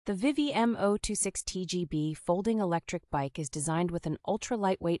The Vivi M026TGB folding electric bike is designed with an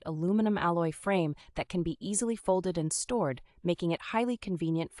ultra-lightweight aluminum alloy frame that can be easily folded and stored, making it highly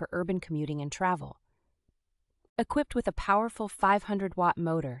convenient for urban commuting and travel. Equipped with a powerful 500-watt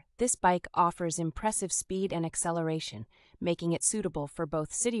motor, this bike offers impressive speed and acceleration, making it suitable for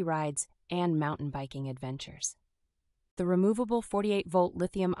both city rides and mountain biking adventures. The removable 48-volt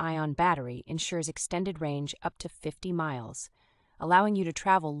lithium-ion battery ensures extended range up to 50 miles, allowing you to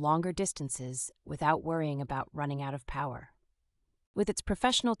travel longer distances without worrying about running out of power. With its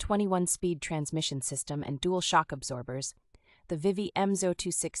professional 21-speed transmission system and dual shock absorbers, the Vivi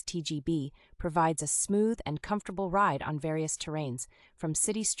M026TGB provides a smooth and comfortable ride on various terrains, from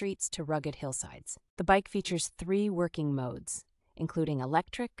city streets to rugged hillsides. The bike features 3 working modes, including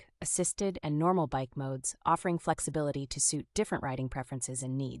electric, assisted, and normal bike modes, offering flexibility to suit different riding preferences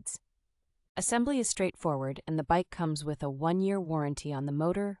and needs. Assembly is straightforward, and the bike comes with a 1-year warranty on the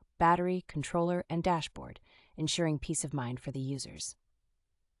motor, battery, controller, and dashboard, ensuring peace of mind for the users.